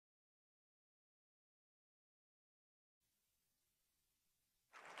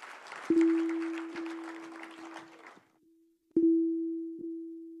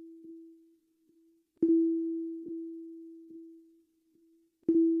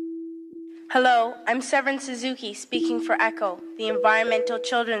Hello, I'm Severn Suzuki speaking for ECHO, the Environmental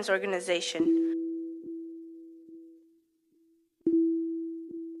Children's Organization.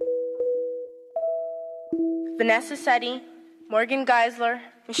 Vanessa Suddy, Morgan Geisler,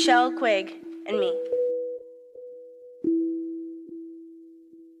 Michelle Quigg, and me.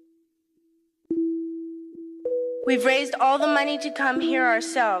 We've raised all the money to come here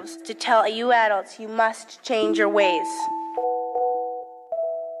ourselves to tell you adults you must change your ways.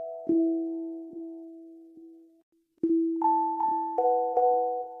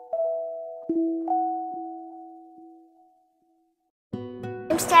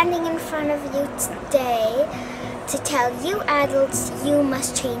 I'm standing in front of you today to tell you adults you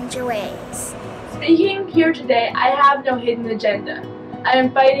must change your ways. Speaking here today, I have no hidden agenda. I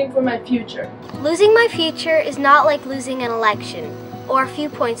am fighting for my future. Losing my future is not like losing an election or a few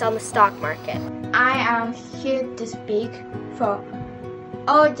points on the stock market. I am here to speak for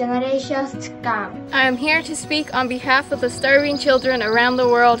all generations to come. I am here to speak on behalf of the starving children around the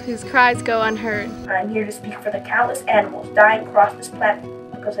world whose cries go unheard. I'm here to speak for the countless animals dying across this planet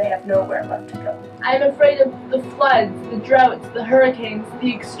because they have nowhere left to go. I am afraid of the floods, the droughts, the hurricanes,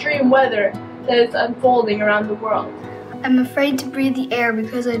 the extreme weather that is unfolding around the world. I'm afraid to breathe the air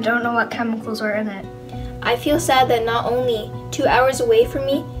because I don't know what chemicals are in it. I feel sad that not only 2 hours away from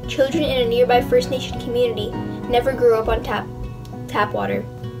me, children in a nearby First Nation community never grew up on tap water.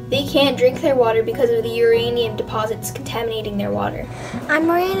 They can't drink their water because of the uranium deposits contaminating their water. I'm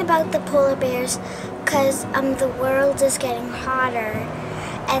worried about the polar bears because the world is getting hotter,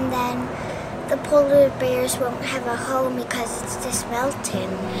 and then the polar bears won't have a home because it's just melting.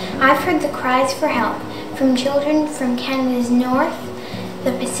 I've heard the cries for help from children from Canada's north,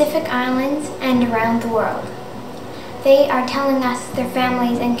 the Pacific Islands, and around the world. They are telling us their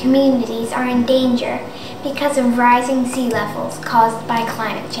families and communities are in danger because of rising sea levels caused by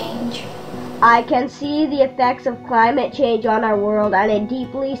climate change. I can see the effects of climate change on our world, and it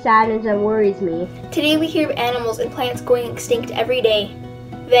deeply saddens and worries me. Today we hear of animals and plants going extinct every day,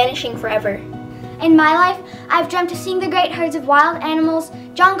 vanishing forever. In my life, I've dreamt of seeing the great herds of wild animals,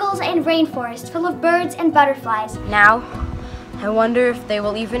 jungles and rainforests full of birds and butterflies. Now, I wonder if they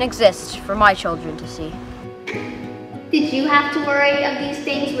will even exist for my children to see. Did you have to worry of these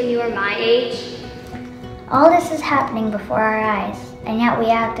things when you were my age? All this is happening before our eyes, and yet we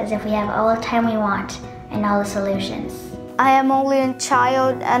act as if we have all the time we want and all the solutions. I am only a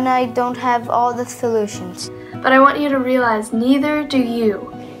child and I don't have all the solutions. But I want you to realize neither do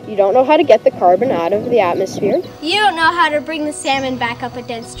you. You don't know how to get the carbon out of the atmosphere. You don't know how to bring the salmon back up a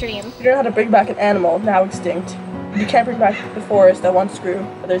dead stream. You don't know how to bring back an animal now extinct. You can't bring back the forest that once grew,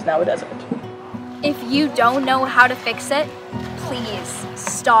 but there's now a desert. If you don't know how to fix it, please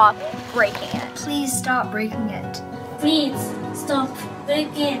stop breaking it. Please stop breaking it. Please stop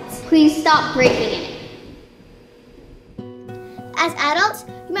breaking it. Please stop breaking it. As adults,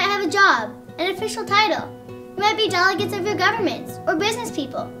 you might have a job, an official title. You might be delegates of your governments, or business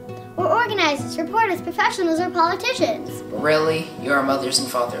people, or organizers, reporters, professionals, or politicians. Really, you are mothers and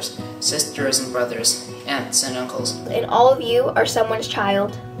fathers, sisters and brothers, aunts and uncles. And all of you are someone's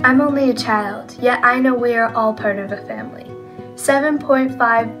child. I'm only a child, yet I know we are all part of a family.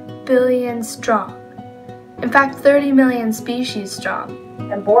 7.5 billion strong. In fact, 30 million species strong.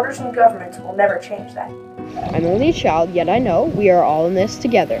 And borders and governments will never change that. I'm only a child, yet I know we are all in this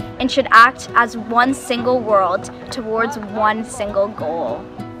together. And should act as one single world towards one single goal.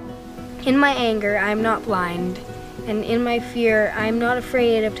 In my anger, I am not blind. And in my fear, I am not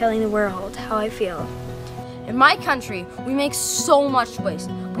afraid of telling the world how I feel. In my country, we make so much waste.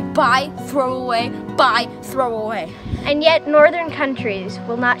 We buy, throw away, buy, throw away. And yet northern countries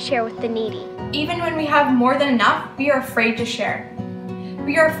will not share with the needy. Even when we have more than enough, we are afraid to share.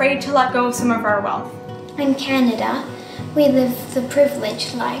 We are afraid to let go of some of our wealth. In Canada, we live the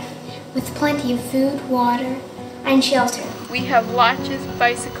privileged life with plenty of food, water, and shelter. We have watches,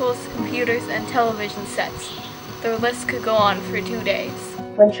 bicycles, computers, and television sets. The list could go on for 2 days.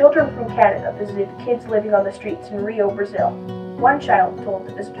 When children from Canada visited kids living on the streets in Rio, Brazil, one child told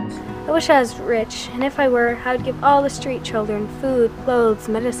the visitors, I wish I was rich, and if I were, I would give all the street children food, clothes,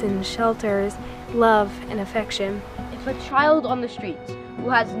 medicine, shelters, love, and affection. If a child on the streets who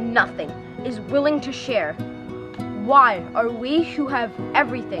has nothing is willing to share, why are we who have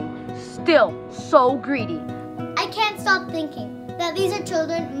everything still so greedy? I can't stop thinking that these are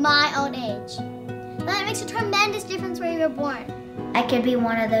children my own age. That it makes a tremendous difference where you were born. I could be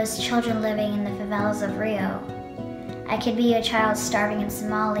one of those children living in the favelas of Rio. I could be a child starving in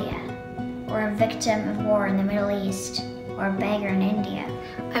Somalia. or a victim of war in the Middle East, or a beggar in India.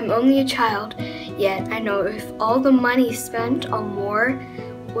 I'm only a child, yet I know if all the money spent on war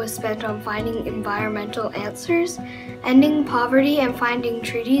was spent on finding environmental answers, ending poverty, and finding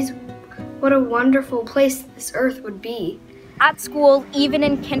treaties, what a wonderful place this earth would be. At school, even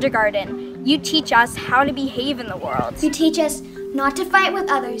in kindergarten, you teach us how to behave in the world. You teach us not to fight with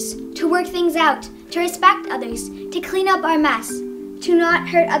others, to work things out, to respect others, to clean up our mess, to not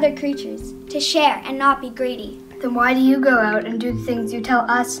hurt other creatures, to share and not be greedy. Then why do you go out and do the things you tell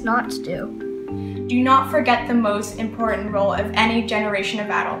us not to do? Do not forget the most important role of any generation of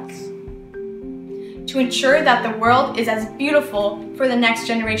adults: to ensure that the world is as beautiful for the next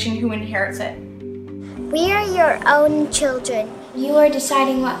generation who inherits it. We are your own children. You are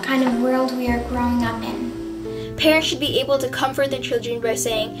deciding what kind of world we are growing up in. Parents should be able to comfort their children by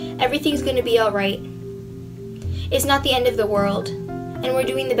saying, everything's going to be all right. It's not the end of the world, and we're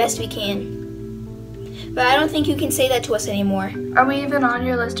doing the best we can. But I don't think you can say that to us anymore. Are we even on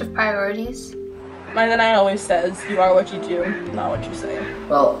your list of priorities? My nana always says, you are what you do, not what you say.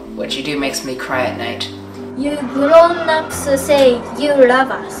 Well, what you do makes me cry at night. You grown-ups say you love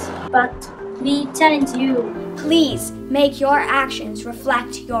us, but we challenge you. Please make your actions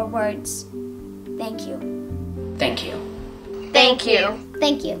reflect your words. Thank you. Thank you. Thank you.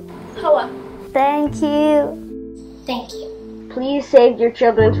 Thank you. Hoa. Thank you. Thank you. Please save your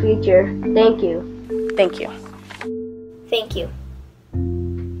children's future. Thank you. Thank you. Thank you.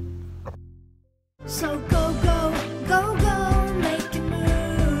 So go